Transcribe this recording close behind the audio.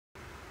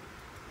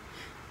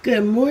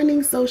Good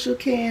morning, Social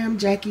Cam.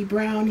 Jackie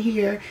Brown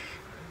here,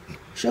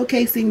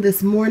 showcasing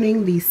this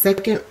morning the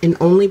second and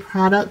only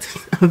product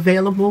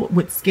available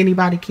with Skinny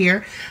Body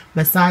Care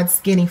besides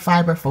Skinny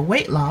Fiber for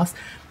weight loss,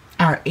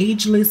 our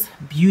Ageless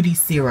Beauty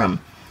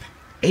Serum.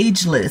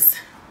 Ageless,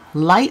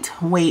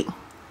 lightweight,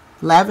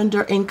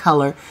 lavender in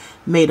color,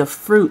 made of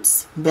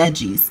fruits,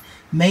 veggies,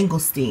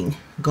 mangosteen,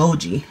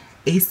 goji,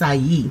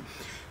 acai.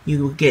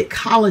 You will get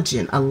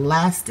collagen,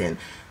 elastin.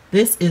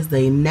 This is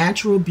the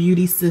natural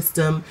beauty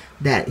system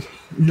that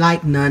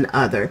like none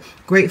other.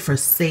 Great for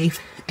safe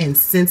and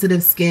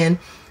sensitive skin.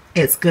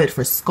 It's good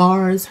for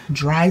scars,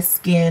 dry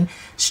skin,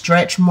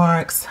 stretch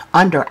marks,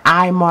 under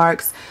eye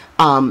marks.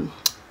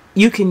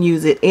 You can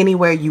use it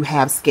anywhere you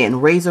have skin.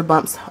 Razor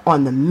bumps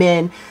on the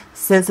men,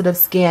 sensitive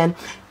skin,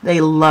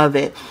 they love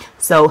it.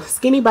 So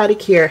Skinny Body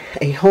Care,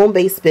 a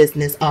home-based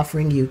business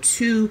offering you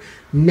two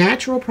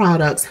natural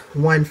products,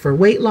 one for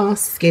weight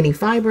loss, Skinny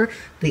Fiber,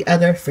 the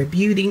other for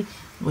beauty,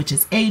 which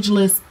is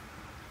Ageless,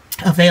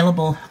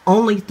 available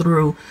only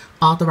through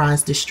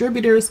authorized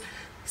distributors,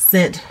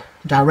 sent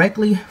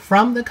directly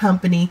from the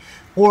company,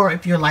 or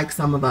if you're like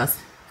some of us,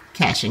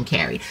 cash and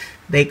carry.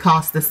 They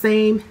cost the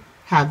same,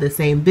 have the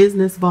same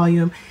business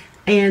volume,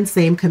 and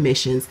same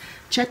commissions.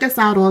 Check us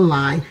out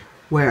online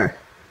where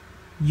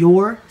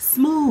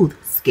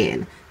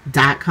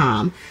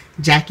yoursmoothskin.com.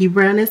 Jackie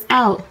Brown is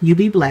out. You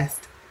be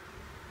blessed.